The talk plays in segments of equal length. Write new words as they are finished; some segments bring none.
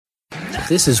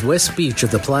This is West Beach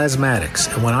of the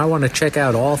Plasmatics, and when I want to check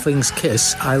out all things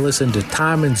Kiss, I listen to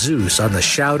Tom and Zeus on the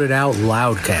Shout It Out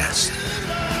Loudcast.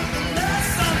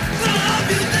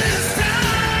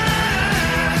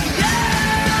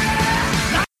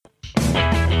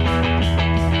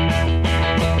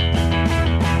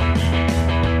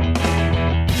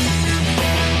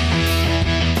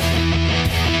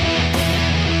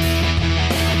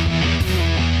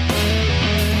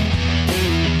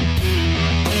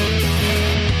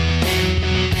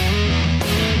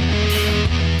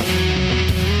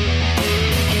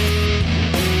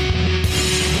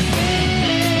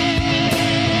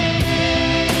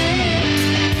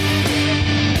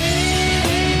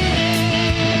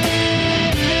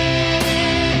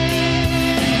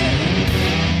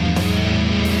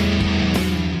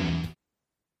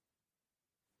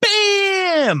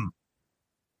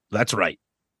 That's right.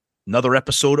 Another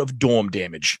episode of Dorm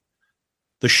Damage,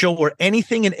 the show where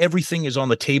anything and everything is on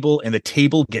the table and the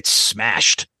table gets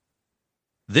smashed.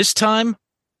 This time,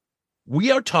 we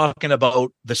are talking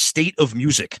about the state of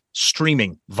music,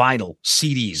 streaming, vinyl,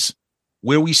 CDs,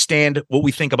 where we stand, what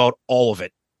we think about all of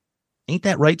it. Ain't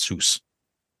that right, Zeus?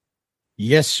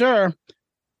 Yes, sir.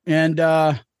 And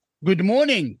good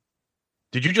morning.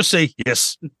 Did you just say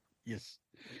yes? Yes.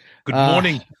 Good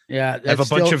morning. Yeah, I have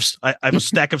I have a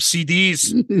stack of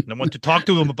CDs, and I want to talk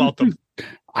to them about them.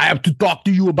 I have to talk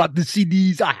to you about the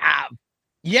CDs I have.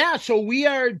 Yeah, so we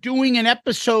are doing an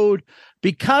episode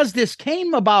because this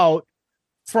came about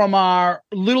from our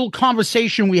little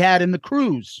conversation we had in the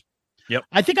cruise. Yep.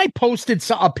 I think I posted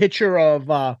a picture of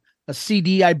a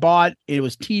CD I bought. It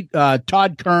was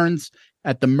Todd Kearns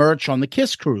at the merch on the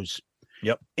Kiss cruise.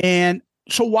 Yep. And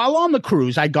so while on the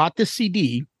cruise, I got this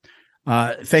CD.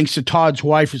 Thanks to Todd's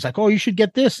wife, who's like, "Oh, you should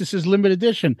get this. This is limited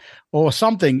edition or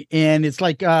something." And it's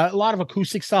like a lot of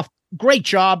acoustic stuff. Great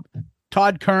job,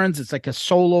 Todd Kearns. It's like a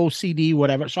solo CD,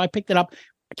 whatever. So I picked it up.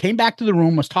 I came back to the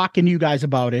room, was talking to you guys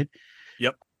about it.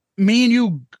 Yep. Me and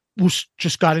you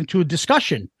just got into a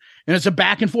discussion, and it's a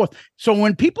back and forth. So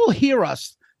when people hear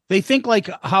us, they think like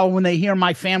how when they hear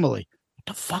my family, what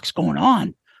the fuck's going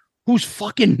on? Who's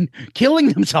fucking killing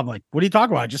themselves? Like, what are you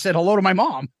talking about? I just said hello to my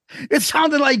mom. It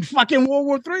sounded like fucking World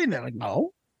War III. And they're like,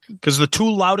 no. Because the two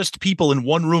loudest people in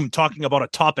one room talking about a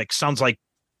topic sounds like,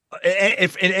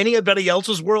 if in anybody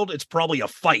else's world, it's probably a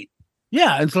fight.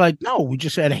 Yeah, it's like, no, we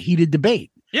just had a heated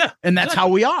debate. Yeah. And that's how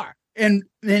we are. And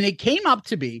then it came up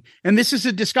to be, and this is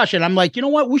a discussion. I'm like, you know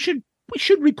what? We should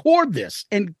record this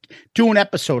and do an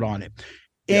episode on it.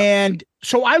 Yeah. And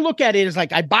so I look at it as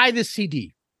like, I buy this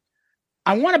CD.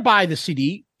 I want to buy the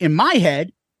CD in my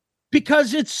head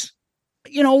because it's,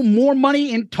 more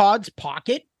money in Todd's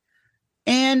pocket.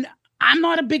 And I'm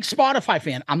not a big Spotify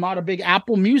fan. I'm not a big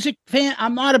Apple Music fan.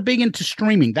 I'm not a big into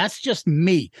streaming. That's just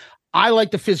me. I like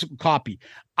the physical copy.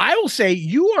 I will say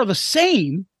you are the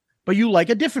same, but you like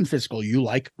a different physical. You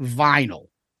like vinyl.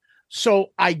 So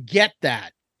I get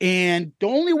that. And the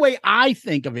only way I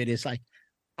think of it is like,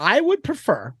 I would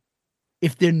prefer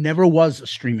if there never was a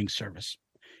streaming service.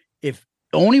 If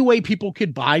the only way people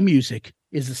could buy music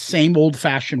is the same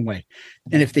old-fashioned way.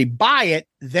 And if they buy it,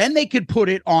 then they could put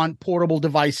it on portable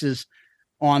devices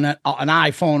on an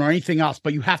iPhone or anything else,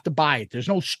 but you have to buy it. There's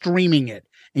no streaming it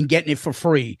and getting it for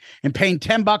free and paying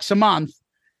 $10 a month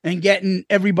and getting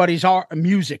everybody's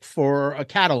music for a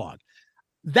catalog.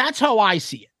 That's how I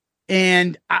see it.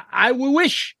 And I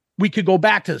wish we could go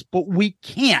back to this, but we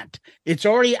can't. It's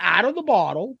already out of the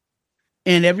bottle.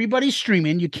 And everybody's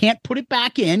streaming. You can't put it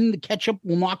back in. The ketchup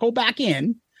will not go back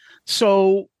in.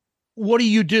 So what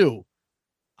do?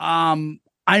 I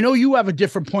know you have a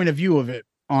different point of view of it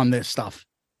on this stuff.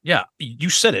 Yeah, you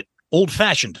said it. Old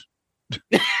fashioned.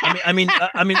 I mean.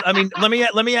 Let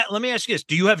me ask you this: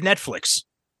 do you have Netflix?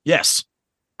 Yes,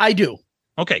 I do.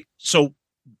 Okay, so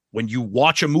when you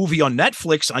watch a movie on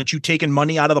Netflix, aren't you taking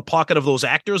money out of the pocket of those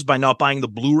actors by not buying the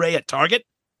Blu-ray at Target?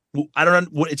 I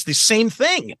don't know. It's the same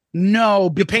thing. No,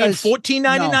 because you're paying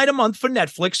 $14.99 a month for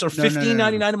Netflix or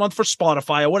 $15.99 a month for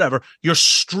Spotify or whatever. You're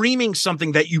streaming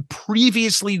something that you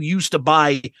previously used to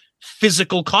buy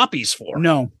physical copies for.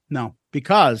 No,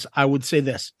 because I would say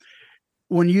this.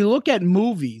 When you look at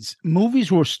movies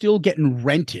were still getting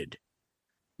rented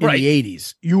in the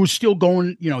 80s. You were still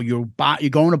going, you're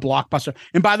going to Blockbuster.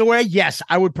 And by the way, yes,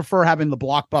 I would prefer having the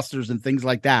Blockbusters and things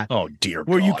like that. Oh, dear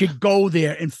where God. You could go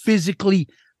there and physically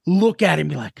look at it and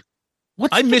be like,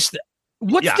 missed it.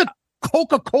 What's the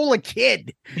Coca-Cola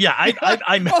Kid? Yeah,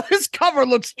 oh, this cover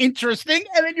looks interesting,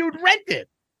 and then you'd rent it.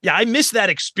 Yeah, I miss that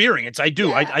experience. I do.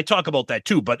 Yeah. I talk about that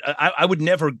too, but I would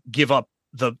never give up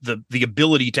the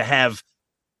ability to have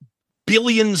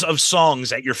billions of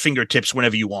songs at your fingertips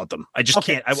whenever you want them. I just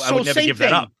can't. I would never give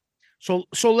that up. So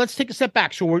let's take a step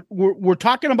back. So we're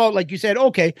talking about, like you said,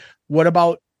 okay, what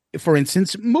about, for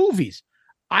instance, movies?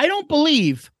 I don't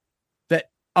believe that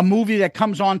a movie that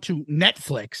comes onto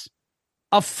Netflix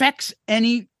affects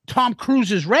any Tom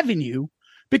Cruise's revenue,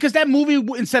 because that movie,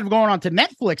 instead of going on to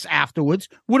Netflix afterwards,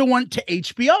 would have went to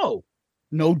HBO.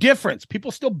 No difference.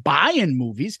 People still buying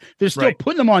movies. They're still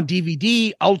putting them on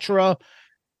DVD, Ultra,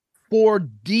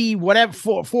 4D, whatever,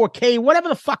 4K, whatever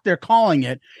the fuck they're calling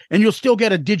it. And you'll still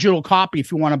get a digital copy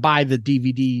if you want to buy the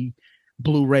DVD,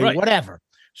 Blu-ray, whatever.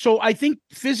 So I think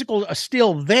physical are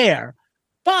still there,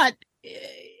 but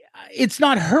it's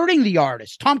not hurting the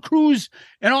artist. Tom Cruise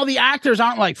and all the actors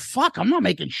aren't like, fuck, I'm not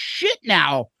making shit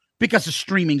now because of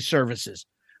streaming services.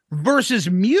 Versus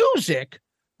music,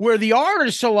 where the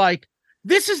artists are like,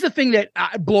 this is the thing that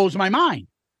blows my mind.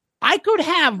 I could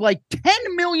have like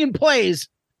 10 million plays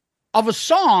of a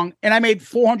song and I made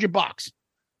 $400.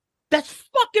 That's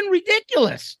fucking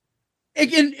ridiculous.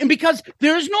 And because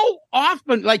there's no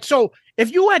often, like, so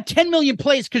if you had 10 million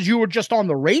plays because you were just on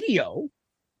the radio,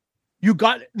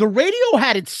 the radio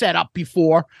had it set up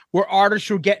before where artists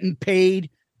were getting paid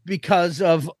because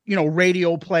of,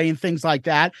 radio play and things like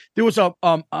that. There was a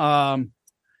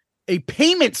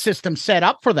payment system set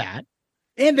up for that.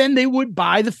 And then they would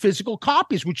buy the physical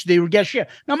copies, which they would get share.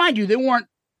 Now, mind you, they weren't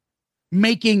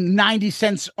making 90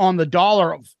 cents on the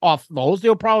dollar off those. They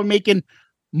were probably making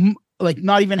like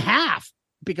not even half,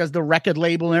 because the record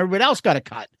label and everybody else got a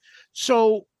cut.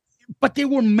 So, but they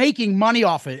were making money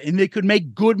off it, and they could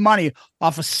make good money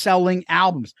off of selling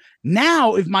albums.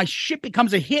 Now, if my shit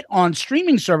becomes a hit on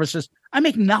streaming services, I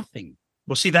make nothing.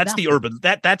 Well, see, that's nothing. The urban.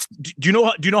 That's. Do you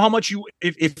know how much you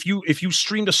if you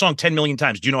streamed a song 10 million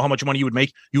times? Do you know how much money you would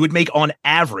make? You would make on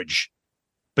average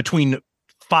between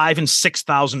 $5,000 and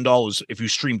 $6,000 if you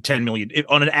streamed 10 million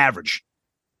on an average.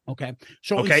 Okay,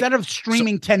 so instead of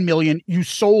streaming 10 million, you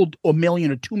sold 1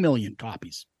 million or 2 million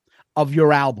copies of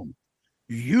your album.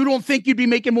 You don't think you'd be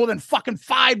making more than fucking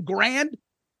 $5,000?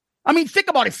 I mean, think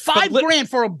about it. $5,000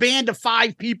 for a band of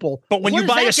 5 people. But when you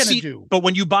buy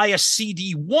a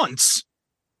CD once,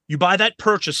 you buy that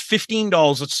purchase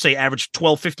 $15. Let's say average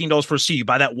 $12, $15 for a CD. You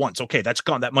buy that once. Okay, that's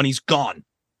gone. That money's gone.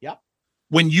 Yep.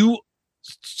 When you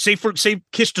say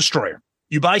Kiss Destroyer,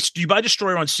 you buy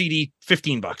Destroyer on CD,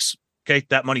 $15. Okay,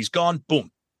 that money's gone. Boom.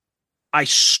 I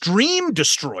stream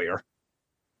Destroyer.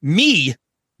 Me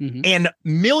and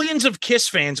millions of Kiss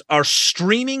fans are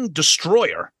streaming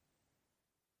Destroyer.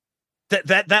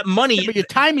 That money. Yeah, but you're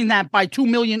timing that by 2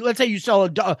 million. Let's say you sell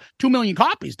 2 million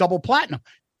copies, double platinum.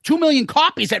 2 million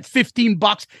copies at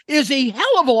 $15 is a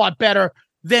hell of a lot better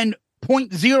than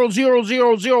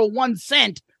 0.00001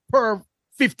 cent per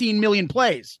 15 million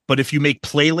plays. But if you make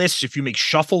playlists, if you make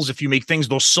shuffles, if you make things,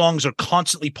 those songs are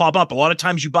constantly pop up. A lot of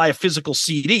times you buy a physical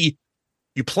CD,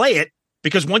 you play it,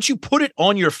 because once you put it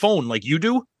on your phone like you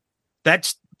do,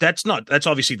 that's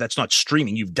obviously not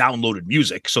streaming. You've downloaded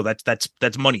music, so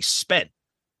that's money spent.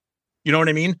 You know what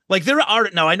I mean? Like, there are,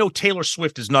 now I know Taylor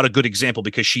Swift is not a good example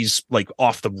because she's like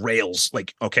off the rails,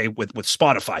 like, okay, with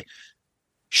Spotify.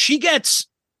 She gets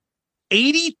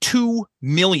 82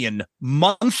 million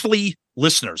monthly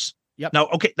listeners. Yep. Now,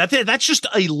 okay, that's just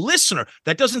a listener.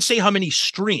 That doesn't say how many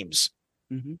streams.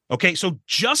 Okay, so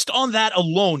just on that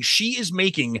alone, she is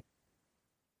making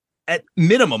at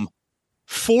minimum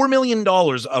 $4 million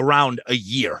around a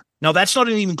year. Now, that's not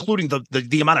even including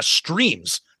the amount of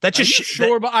streams. That's just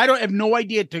sure, but I don't have no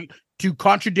idea to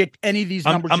contradict any of these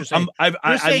numbers you're saying.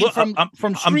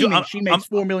 From streaming, she makes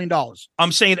 $4 million.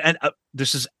 I'm saying, and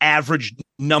this is average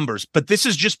numbers, but this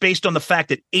is just based on the fact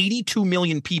that 82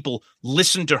 million people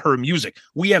listen to her music.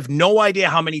 We have no idea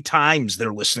how many times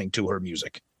they're listening to her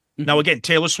music. Now, again,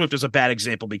 Taylor Swift is a bad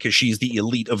example because she's the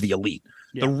elite of the elite,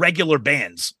 the regular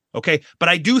bands. Okay. But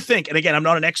I do think, and again, I'm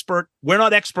not an expert. We're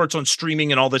not experts on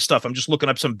streaming and all this stuff. I'm just looking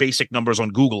up some basic numbers on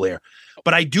Google here.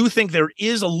 But I do think there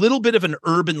is a little bit of an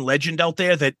urban legend out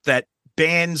there that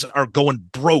bands are going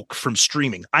broke from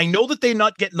streaming. I know that they're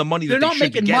not getting the money that they should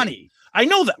be getting. They're not making money. I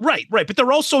know that. Right. But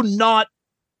they're also not.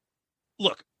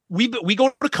 Look, we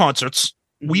go to concerts.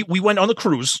 We went on the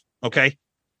cruise. Okay.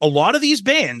 A lot of these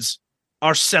bands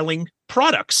are selling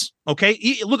products.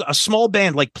 Okay. Look, a small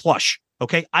band like Plush.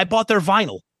 Okay. I bought their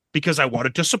vinyl because I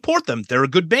wanted to support them. They're a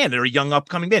good band. They're a young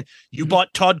upcoming band. You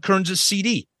bought Todd Kerns'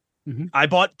 CD. I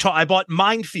bought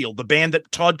Minefield, the band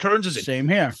that Todd Kerns is in. Same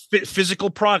here. Physical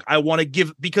product. I want to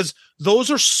give, because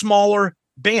those are smaller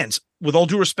bands. With all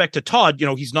due respect to Todd,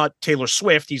 he's not Taylor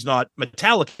Swift. He's not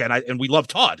Metallica. And we love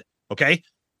Todd. Okay.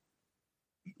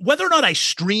 Whether or not I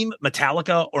stream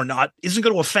Metallica or not isn't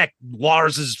going to affect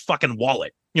Lars's fucking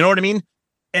wallet. You know what I mean?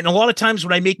 And a lot of times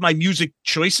when I make my music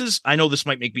choices, I know this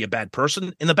might make me a bad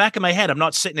person. In the back of my head, I'm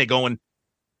not sitting there going,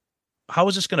 how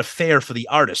is this going to fare for the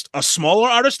artist? A smaller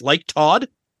artist like Todd,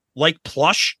 like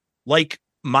Plush, like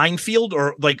Minefield,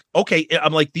 or like, okay,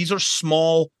 I'm like, these are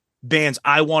small bands.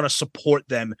 I want to support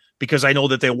them because I know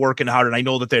that they're working hard and I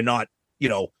know that they're not,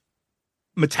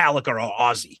 Metallica or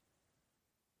Ozzy.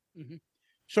 Mm-hmm.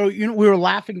 So, we were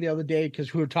laughing the other day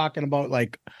because we were talking about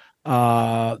like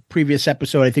previous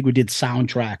episode. I think we did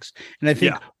soundtracks, and I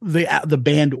think the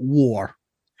band War.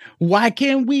 Why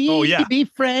can't we be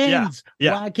friends?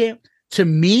 Yeah. Why can't? To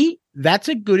me, that's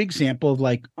a good example of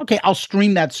like, okay, I'll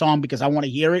stream that song because I want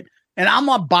to hear it, and I'm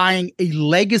not buying a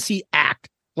legacy act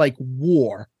like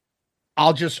War.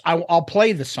 I'll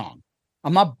play the song.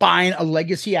 I'm not buying a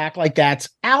legacy act like that's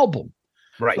album.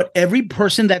 Right. But every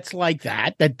person that's like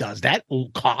that does that will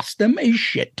cost them a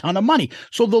shit ton of money.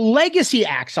 So the legacy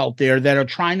acts out there that are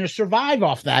trying to survive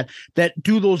off that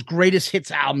do those greatest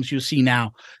hits albums you see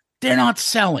now, they're not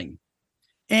selling.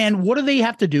 And what do they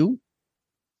have to do?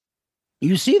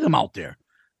 You see them out there.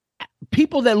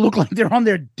 People that look like they're on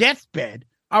their deathbed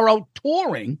are out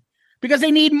touring because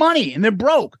they need money and they're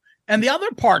broke. And the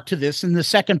other part to this, and the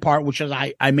second part, which is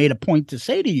I made a point to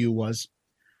say to you was,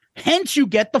 hence you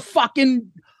get the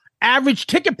fucking average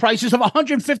ticket prices of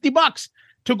 $150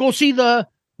 to go see the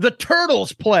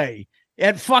Turtles play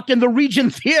at fucking the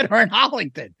Regent Theater in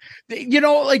Arlington.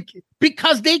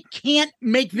 Because they can't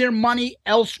make their money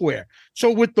elsewhere. So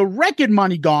with the record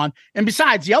money gone, and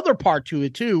besides the other part to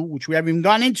it too, which we haven't even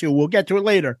gone into, we'll get to it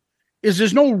later, is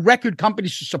there's no record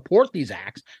companies to support these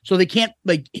acts. So they can't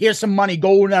here's some money,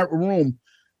 go in that room,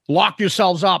 lock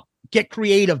yourselves up, get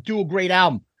creative, do a great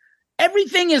album.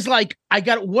 Everything is like,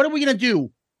 what are we going to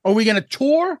do? Are we going to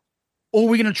tour or are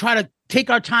we going to try to take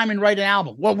our time and write an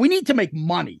album? Well, we need to make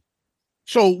money.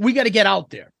 So we got to get out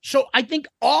there. So I think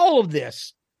all of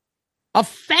this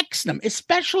affects them,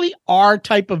 especially our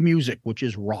type of music, which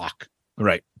is rock.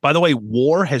 Right. By the way,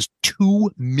 War has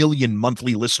 2 million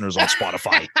monthly listeners on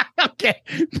Spotify.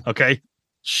 Okay.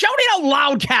 Shout it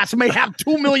out, Loudcast may have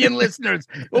 2 million listeners.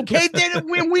 Okay,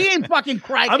 we ain't fucking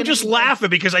cracking. I'm just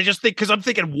laughing because I'm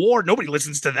thinking War. Nobody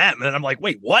listens to them, and I'm like,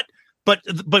 wait, what? But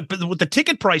with the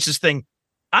ticket prices thing,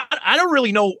 I don't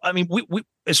really know. I mean, we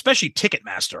especially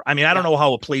Ticketmaster. I mean, I don't know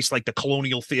how a place like the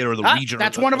Colonial Theater or the Region.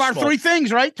 That's one of our three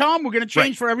things, right, Tom? We're going to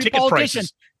change for every ticket politician.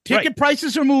 Prices. Ticket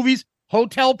prices for movies,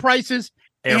 hotel prices,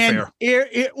 airfare,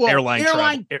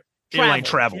 airline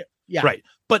travel. Yeah, right.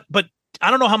 But I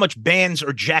don't know how much bands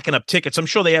are jacking up tickets. I'm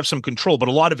sure they have some control, but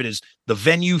a lot of it is the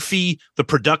venue fee, the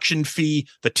production fee,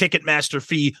 the Ticketmaster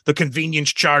fee, the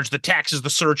convenience charge, the taxes,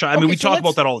 the surcharge. I mean, we talk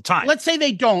about that all the time. Let's say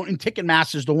they don't, and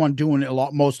Ticketmaster's the one doing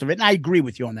most of it, and I agree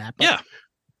with you on that.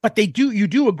 But they do. You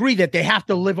do agree that they have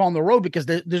to live on the road because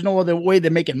there's no other way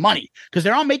they're making money because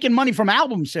they're not making money from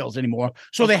album sales anymore.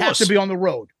 So they have to be on the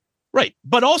road. Right.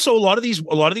 But also a lot of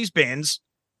these bands,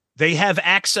 they have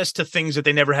access to things that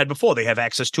they never had before. They have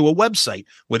access to a website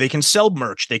where they can sell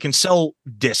merch. They can sell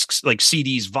discs like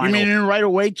CDs, vinyl. You mean right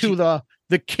away to the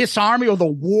Kiss Army or the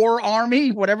War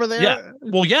Army, whatever they are? Yeah.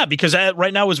 Well, yeah, because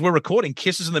right now as we're recording,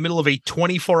 Kiss is in the middle of a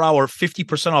 24-hour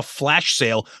 50% off flash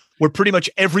sale where pretty much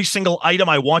every single item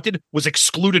I wanted was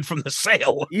excluded from the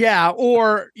sale. Yeah.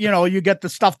 Or, you get the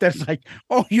stuff that's like,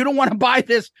 oh, you don't want to buy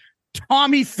this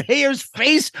Tommy Thayer's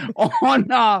face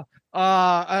on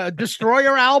a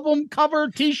Destroyer album cover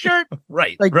t-shirt.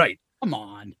 Right. Right. Come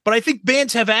on. But I think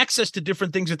bands have access to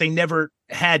different things that they never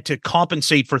had to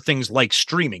compensate for things like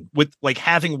streaming, with like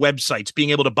having websites, being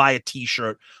able to buy a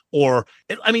t-shirt, or,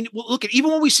 I mean, look at,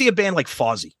 even when we see a band like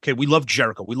Fozzy, okay, we love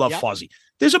Jericho, we love Fozzy.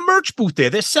 There's a merch booth there.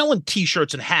 They're selling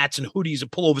t-shirts and hats and hoodies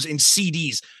and pullovers and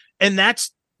CDs. And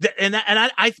that's,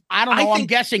 I don't know. I'm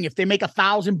guessing if they make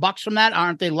 $1,000 from that,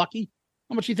 aren't they lucky?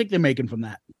 How much do you think they're making from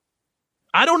that?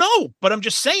 I don't know, but I'm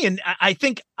just saying, I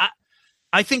think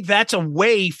that's a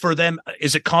way for them.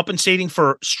 Is it compensating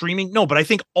for streaming? No, but I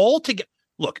think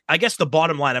look, I guess the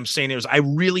bottom line I'm saying is I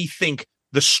really think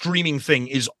the streaming thing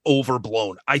is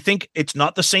overblown. I think it's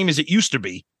not the same as it used to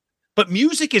be, but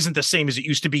music isn't the same as it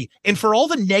used to be. And for all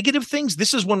the negative things,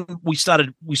 this is when we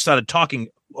started talking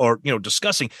or,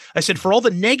 discussing. I said, for all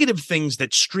the negative things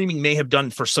that streaming may have done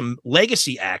for some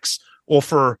legacy acts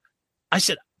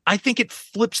I think it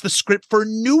flips the script for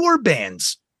newer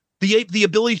bands. The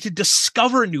ability to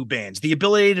discover new bands, the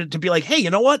ability to be like, hey,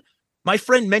 you know what? My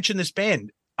friend mentioned this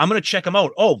band. I'm going to check them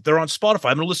out. Oh, they're on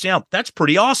Spotify. I'm going to listen out. That's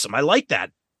pretty awesome. I like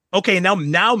that. Okay,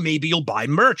 now maybe you'll buy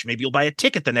merch. Maybe you'll buy a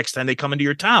ticket the next time they come into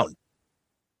your town.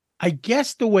 I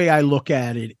guess the way I look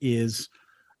at it is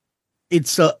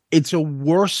it's a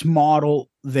worse model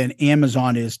than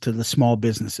Amazon is to the small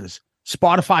businesses.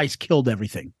 Spotify's killed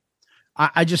everything.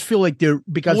 I just feel like they're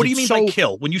because what do you mean by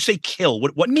kill? When you say kill,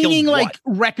 what meaning killed like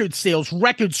what? record sales,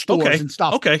 record stores and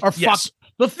stuff Okay. are fucked.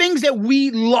 The things that we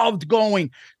loved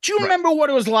going. Do you remember what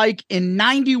it was like in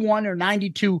 91 or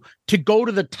 92 to go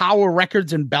to the Tower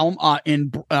Records in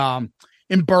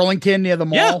in Burlington near the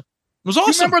mall? Yeah, it was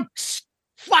awesome. Do you remember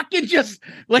fucking just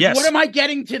like, what am I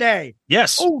getting today?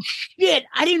 Yes. Oh shit.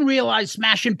 I didn't realize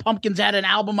Smashing Pumpkins had an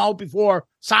album out before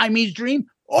Siamese Dream.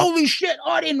 Holy shit.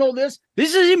 Oh, I didn't know this.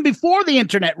 This is even before the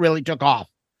internet really took off.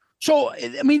 So,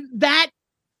 I mean, that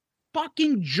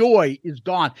fucking joy is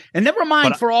gone. And never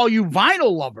mind for all you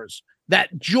vinyl lovers,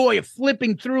 that joy of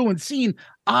flipping through and seeing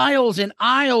aisles and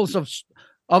aisles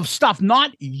of stuff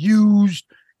not used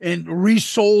and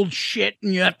resold shit.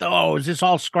 And you have to, is this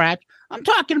all scratch? I'm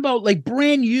talking about like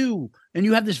brand new. And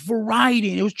you have this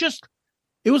variety. And it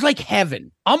was like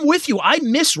heaven. I'm with you. I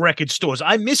miss record stores.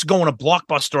 I miss going to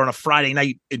Blockbuster on a Friday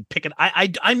night and picking.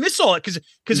 I miss all it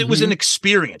because it was an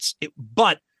experience.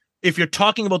 But if you're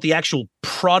talking about the actual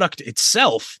product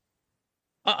itself,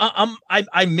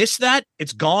 I miss that.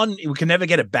 It's gone. We can never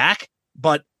get it back.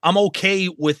 But I'm okay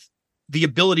with the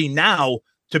ability now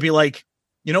to be like,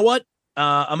 you know what?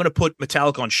 I'm going to put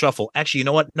Metallica on shuffle. Actually, you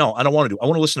know what? No, I don't want to do. I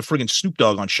want to listen to friggin' Snoop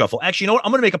Dogg on shuffle. Actually, you know what?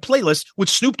 I'm going to make a playlist with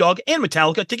Snoop Dogg and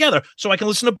Metallica together so I can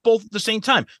listen to both at the same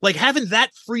time. Like having that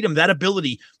freedom, that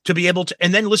ability to be able to,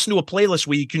 and then listen to a playlist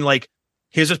where you can like,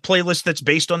 here's a playlist that's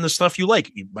based on the stuff you like.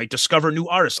 You might discover new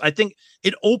artists. I think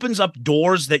it opens up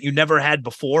doors that you never had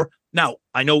before. Now,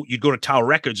 I know you'd go to Tower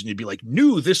Records and you'd be like,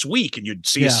 new this week, and you'd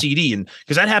see a CD. And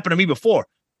because that happened to me before.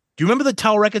 Do you remember the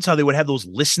Tower Records, how they would have those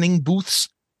listening booths?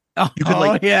 You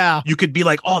could you could be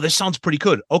like, oh, this sounds pretty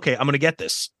good. Okay, I'm going to get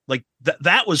this. Like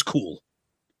that was cool.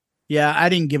 Yeah, I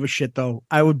didn't give a shit though.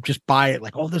 I would just buy it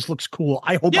like, oh, this looks cool.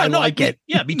 I hope I like it.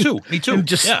 Yeah, me too. Me too. And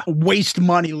just waste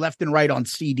money left and right on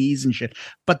CDs and shit.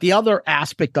 But the other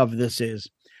aspect of this is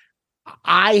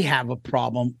I have a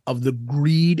problem of the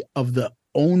greed of the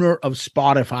owner of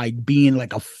Spotify being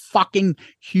like a fucking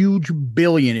huge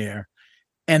billionaire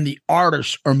and the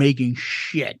artists are making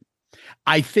shit.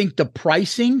 I think the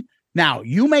pricing, now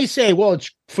you may say, well,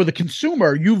 it's for the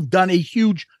consumer. You've done a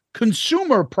huge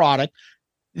consumer product.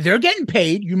 They're getting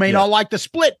paid. You may not like the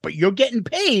split, but you're getting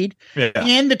paid. Yeah.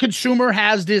 And the consumer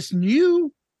has this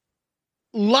new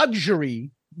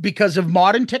luxury because of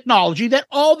modern technology that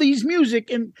all these music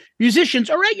and musicians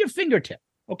are at your fingertip.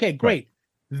 Okay, great. Right.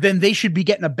 Then they should be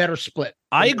getting a better split.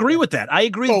 I agree with that. I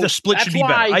agree the split should be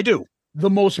better. I do. The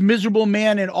most miserable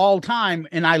man in all time,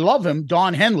 and I love him,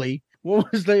 Don Henley.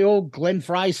 What was the old Glenn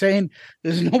Fry saying?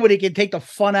 There's nobody can take the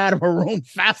fun out of a room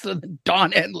faster than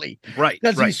Don Henley. Right.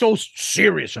 Because he's so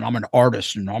serious and I'm an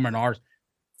artist.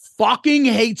 Fucking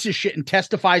hates his shit and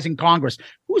testifies in Congress.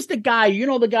 Who's the guy? You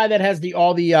know, the guy that has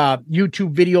all the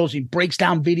YouTube videos. He breaks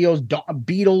down videos.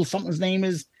 Beatles, something his name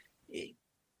is.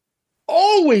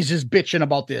 Always is bitching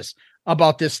about this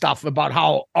stuff, about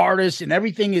how artists and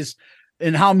everything is,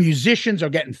 and how musicians are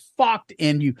getting fucked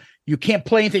and you can't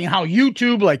play anything. How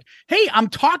YouTube, like, hey, I'm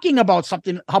talking about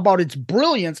something, how about its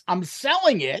brilliance? I'm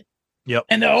selling it. Yep.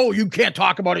 And you can't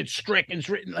talk about it strict. It's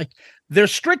written like they're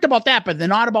strict about that, but they're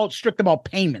not strict about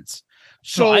payments.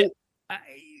 So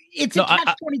it's a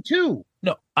catch-22.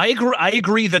 No, I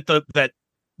agree that the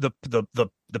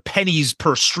pennies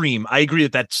per stream. I agree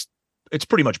it's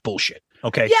pretty much bullshit.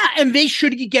 Okay. Yeah, and they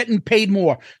should be getting paid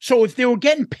more. So if they were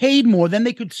getting paid more, then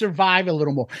they could survive a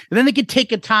little more. And then they could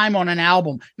take a time on an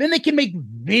album. Then they can make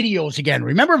videos again.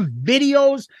 Remember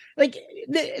videos? Like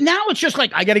now it's just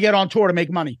like, I got to get on tour to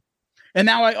make money. And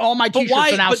now all my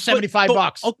t-shirts are now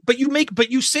 $75.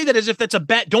 But you say that as if that's a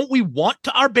bet. Don't we want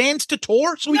our bands to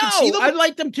tour so we can see them? I'd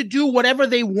like them to do whatever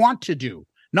they want to do,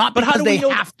 not because they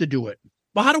have to do it.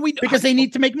 But how do we? Because they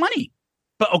need to make money.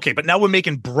 But now we're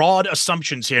making broad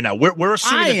assumptions here. Now we're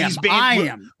assuming that these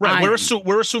bands.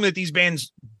 We're assuming that these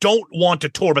bands don't want to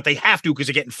tour, but they have to because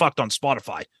they're getting fucked on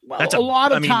Spotify. Well, that's a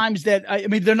lot of times that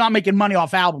they're not making money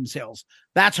off album sales.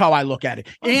 That's how I look at it.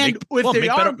 Make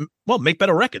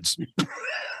better records.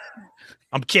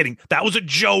 I'm kidding. That was a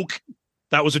joke.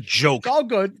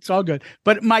 It's all good.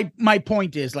 But my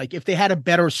point is, like, if they had a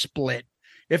better split,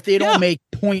 if they don't make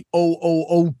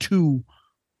 0.0002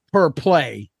 per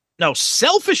play. Now,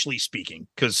 selfishly speaking,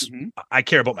 because I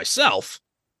care about myself,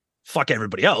 fuck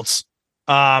everybody else.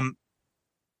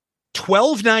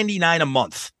 $12.99 a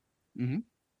month. Mm-hmm.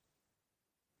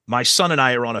 My son and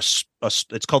I are on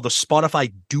it's called the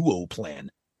Spotify Duo plan.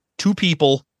 2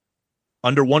 people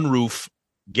under one roof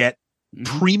get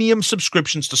premium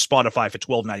subscriptions to Spotify for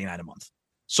 $12.99 a month.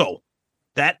 So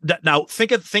that now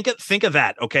think of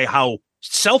that. Okay, how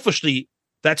selfishly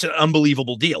that's an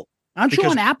unbelievable deal. Aren't you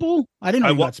on Apple? I didn't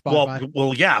know you got Spotify.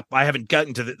 Well, yeah. I haven't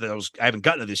gotten to those. I haven't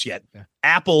gotten to this yet. Yeah.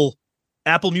 Apple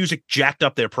Music jacked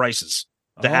up their prices.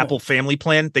 The Apple Family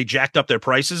Plan, they jacked up their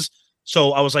prices.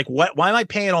 So I was like, what? Why am I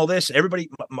paying all this? Everybody,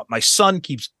 my son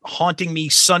keeps haunting me.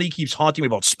 Sonny keeps haunting me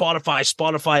about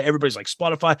Spotify. Everybody's like,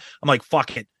 Spotify. I'm like,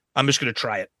 fuck it. I'm just going to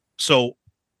try it. So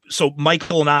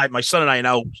Michael and I, my son and I are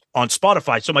now on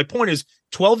Spotify. So my point is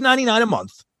 $12.99 a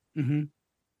month. Mm-hmm.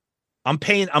 I'm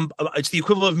paying, it's the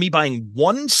equivalent of me buying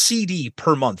one CD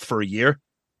per month for a year,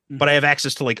 but I have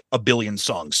access to like a billion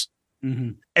songs.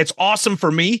 Mm-hmm. It's awesome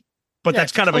for me, but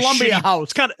that's kind of Columbia a shitty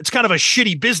House. It's kind of a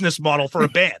shitty business model for a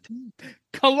band.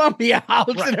 Columbia House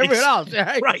and everything else.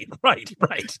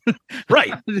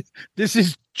 Right. This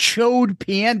is chode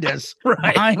pandas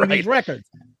behind these records.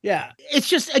 Yeah. It's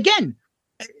just, again,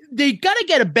 they got to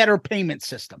get a better payment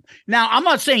system. Now, I'm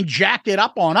not saying jack it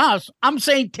up on us. I'm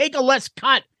saying take a less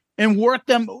cut and work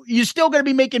them. You're still going to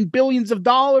be making billions of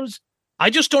dollars. I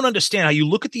just don't understand how you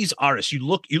look at these artists.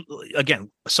 You again,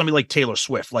 somebody like Taylor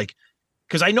Swift, like,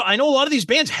 because I know a lot of these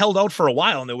bands held out for a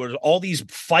while and there were all these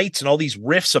fights and all these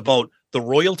riffs about the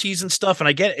royalties and stuff. And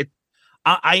I get it.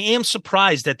 I am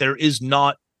surprised that there is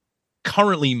not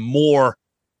currently more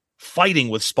fighting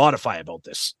with Spotify about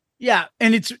this. Yeah,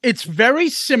 and it's very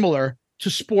similar to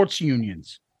sports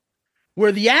unions,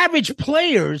 where the average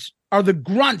players are the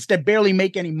grunts that barely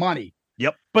make any money.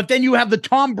 Yep. But then you have the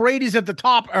Tom Brady's at the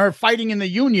top are fighting in the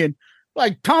union.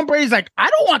 Like Tom Brady's like, I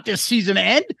don't want this season to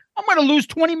end. I'm going to lose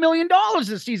 $20 million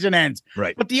this season ends.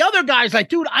 Right. But the other guy's like,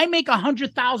 dude, I make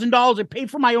 $100,000. I pay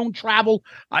for my own travel.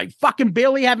 I fucking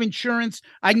barely have insurance.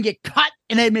 I can get cut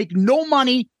and I make no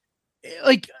money.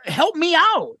 Like, help me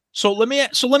out. So let me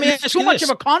ask you this. Too much of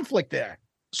a conflict there.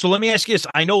 So let me ask you this.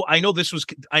 I know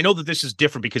that this is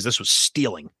different because this was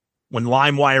stealing. When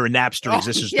LimeWire and Napster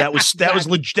existed,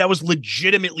 that was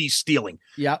legitimately stealing.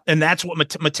 Yeah. And that's what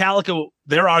Metallica,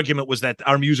 their argument was that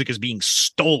our music is being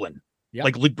stolen.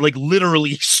 Yep. Like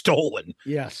literally stolen.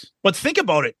 Yes. But think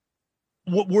about it.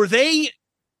 Were they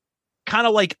kind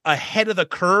of like ahead of the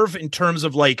curve in terms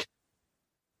of like,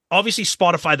 obviously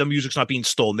Spotify, the music's not being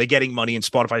stolen. They're getting money and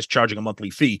Spotify's charging a monthly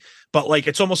fee. But like,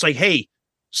 it's almost like, hey,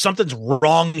 something's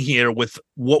wrong here with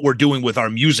what we're doing with our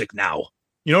music now.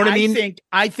 You know what I mean?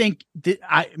 I think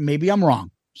maybe I'm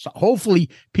wrong. So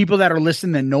hopefully people that are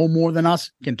listening and know more than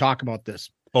us can talk about this.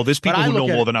 Oh, there's people who know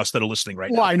more than us that are listening right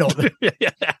now. Well, I know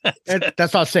that.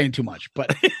 That's not saying too much.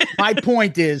 But my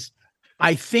point is,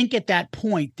 I think at that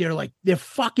point, they're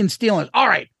fucking stealing. All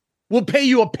right, we'll pay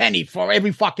you a penny for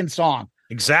every fucking song.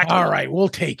 Exactly. All right, we'll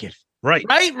take it. Right.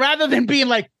 Rather than being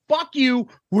like, fuck you,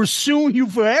 we're suing you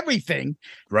for everything.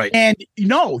 Right. And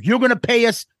no, you're going to pay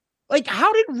us. Like,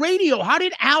 how did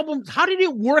albums, how did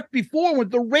it work before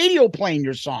with the radio playing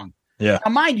your song? Yeah.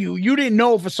 Now, mind you, you didn't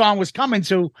know if a song was coming.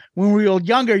 So when we were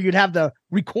younger, you'd have the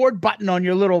record button on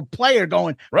your little player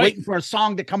going, waiting for a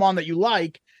song to come on that you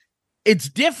like. It's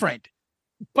different.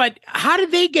 But how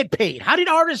did they get paid? How did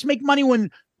artists make money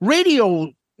when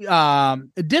radio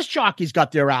disc jockeys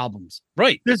got their albums?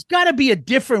 Right. There's got to be a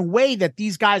different way that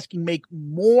these guys can make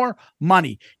more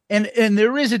money. And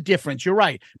there is a difference. You're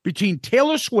right. Between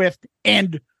Taylor Swift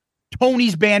and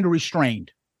Tony's band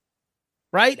Restrained.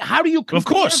 Right? How do you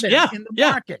compare them in the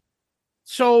market?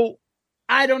 So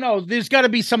I don't know. There's got to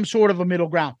be some sort of a middle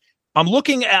ground. I'm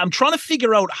trying to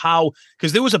figure out how,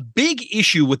 because there was a big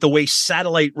issue with the way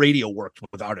satellite radio worked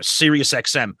with artists, Sirius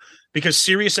XM, because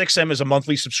Sirius XM is a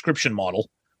monthly subscription model.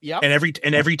 Yeah. And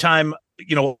every time,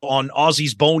 on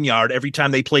Ozzy's Boneyard, every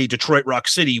time they play Detroit Rock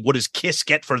City, what does Kiss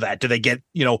get for that? Do they get,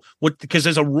 because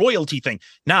there's a royalty thing.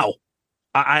 Now,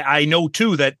 I know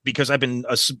too that because I've been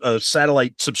a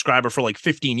satellite subscriber for like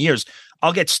 15 years,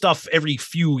 I'll get stuff every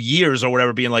few years or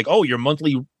whatever being like, oh, your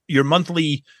monthly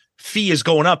fee is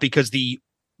going up because the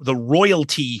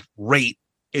royalty rate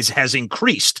has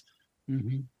increased.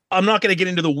 Mm-hmm. I'm not going to get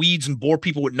into the weeds and bore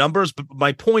people with numbers, but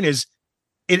my point is,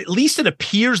 at least it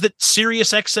appears that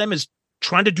Sirius XM is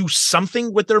trying to do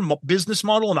something with their business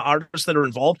model and the artists that are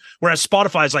involved, whereas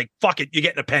Spotify is like, fuck it, you're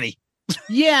getting a penny.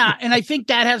 Yeah, and I think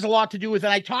that has a lot to do with it.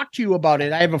 I talked to you about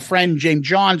it. I have a friend, James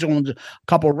Johns, owns a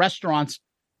couple of restaurants,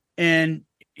 and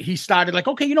he started like,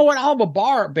 okay, you know what? I'll have a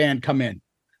bar band come in.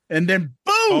 And then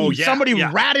boom, somebody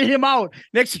ratted him out.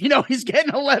 Next thing you know, he's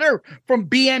getting a letter from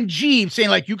BMG saying,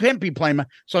 like, you can't be playing.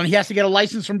 So he has to get a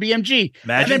license from BMG.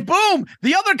 Imagine. And then boom,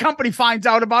 the other company finds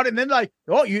out about it. And then like,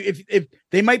 oh, if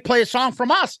they might play a song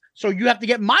from us, so you have to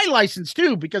get my license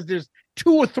too, because there's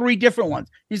 2 or 3 different ones.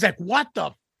 He's like, what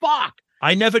the fuck?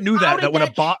 I never knew that when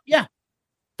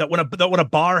a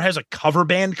bar has a cover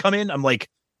band come in, I'm like,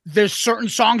 there's certain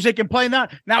songs they can play in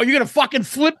that. Now you're going to fucking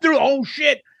flip through. Oh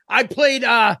shit. I played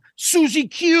Susie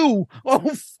Q.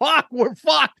 Oh, fuck, we're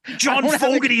fucked. John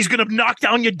Fogerty's going to knock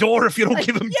down your door if you don't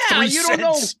give him 3 you cents. don't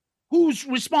know who's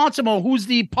responsible, who's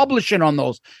the publishing on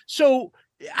those. So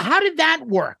how did that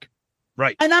work?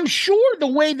 Right. And I'm sure the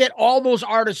way that all those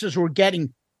artists were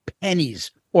getting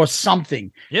pennies or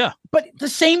something. Yeah. But the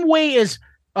same way as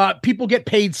people get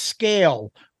paid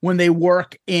scale when they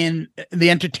work in the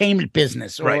entertainment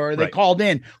business, or they called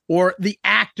in, or the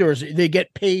actors, they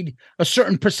get paid a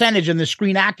certain percentage in the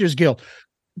Screen Actors Guild.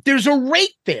 There's a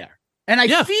rate there. And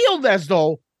I feel as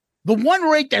though the one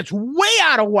rate that's way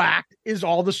out of whack is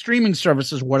all the streaming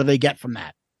services. What do they get from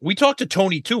that? We talked to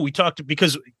Tony too.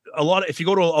 Because if you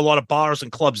go to a lot of bars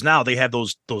and clubs now, they have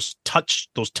those touch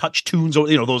tunes, or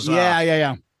those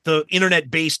the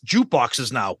internet-based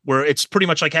jukeboxes now, where it's pretty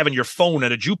much like having your phone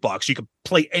at a jukebox. You can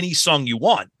play any song you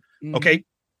want. Mm-hmm. Okay.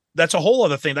 That's a whole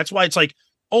other thing. That's why it's like,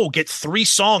 get 3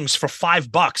 songs for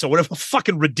 $5 or whatever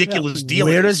fucking ridiculous deal.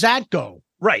 Where does that go?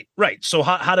 Right. So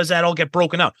how does that all get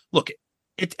broken out? Look,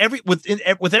 with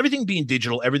everything being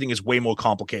digital, everything is way more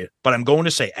complicated. But I'm going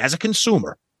to say, as a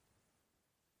consumer,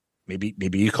 maybe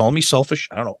you call me selfish,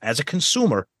 I don't know. As a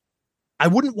consumer, I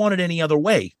wouldn't want it any other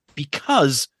way,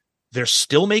 because they're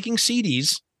still making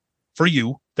CDs for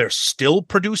you. They're still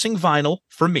producing vinyl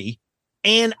for me,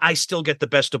 and I still get the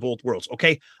best of both worlds.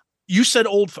 Okay. You said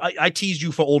I teased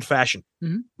you for old fashioned.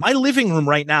 Mm-hmm. My living room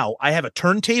right now, I have a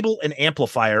turntable and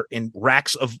amplifier and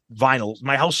racks of vinyl.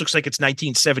 My house looks like it's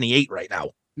 1978 right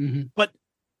now. Mm-hmm. But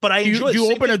I enjoy. Do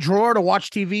you open a drawer to watch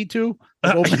TV too?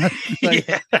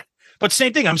 Yeah. But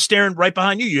same thing. I'm staring right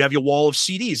behind you. You have your wall of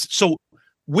CDs. So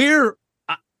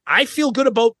I feel good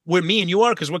about where me and you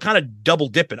are, because we're kind of double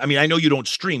dipping. I mean, I know you don't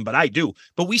stream, but I do.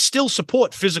 But we still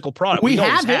support physical product. We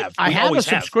have it. I have a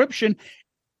subscription.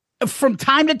 From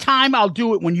time to time, I'll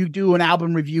do it when you do an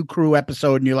album review crew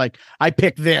episode, and you're like, I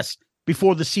picked this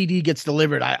before the CD gets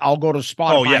delivered. I'll go to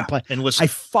Spotify and play. And listen. I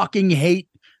fucking hate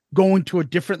going to a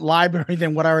different library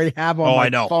than what I already have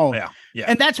on my phone. Yeah.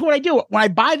 And that's what I do. When I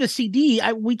buy the CD,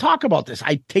 we talk about this.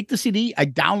 I take the CD, I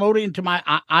download it into my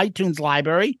iTunes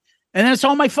library, and then it's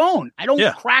on my phone. I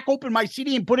don't crack open my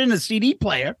CD and put it in a CD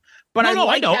player. But I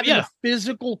like having a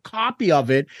physical copy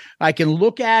of it. I can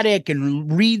look at it, can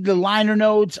read the liner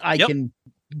notes. I can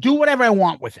do whatever I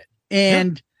want with it.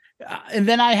 And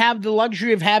then I have the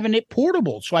luxury of having it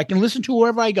portable, so I can listen to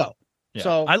wherever I go. Yeah.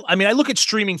 So I look at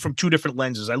streaming from 2 different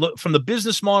lenses. I look from the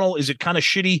business model. Is it kind of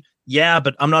shitty? Yeah,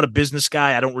 but I'm not a business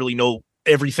guy. I don't really know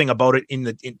everything about it in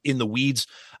the weeds.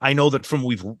 I know that from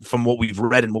what we've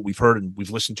read and what we've heard and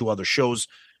we've listened to other shows,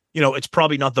 it's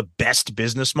probably not the best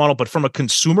business model, but from a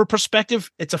consumer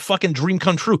perspective, it's a fucking dream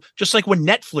come true. Just like when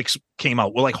Netflix came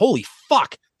out, we're like, holy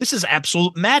fuck, this is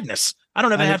absolute madness. I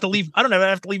don't ever have to leave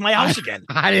my house again.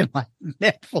 I didn't like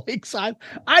Netflix.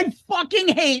 I fucking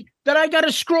hate that I got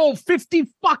to scroll 50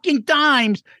 fucking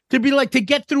times to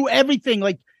get through everything.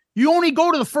 Like, you only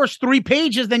go to the first 3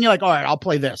 pages, then you're like, all right, I'll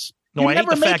play this. No, I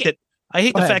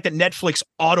hate the fact that Netflix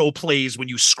auto plays when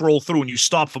you scroll through and you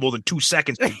stop for more than 2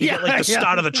 seconds. You get the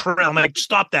start of the trail. I'm like,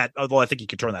 stop that. Although I think you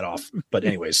can turn that off. But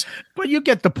anyways. But you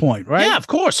get the point, right? Yeah, of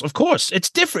course. It's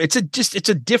different. It's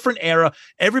a different era.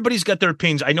 Everybody's got their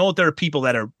opinions. I know that there are people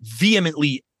that are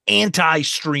vehemently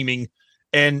anti-streaming,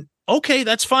 and okay,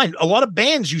 that's fine. A lot of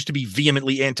bands used to be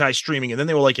vehemently anti-streaming, and then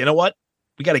they were like, you know what?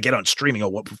 We got to get on streaming or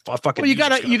what fucking. Well,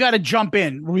 you gotta jump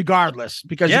in regardless,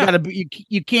 because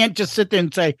you can't just sit there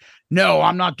and say, no,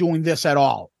 I'm not doing this at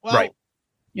all. Well,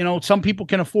 right. Some people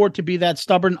can afford to be that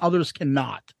stubborn. Others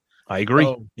cannot. I agree.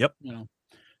 So, yep. All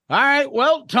right.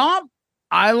 Well, Tom,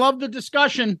 I love the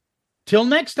discussion. Till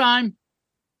next time.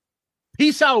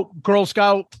 Peace out, Girl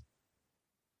Scout.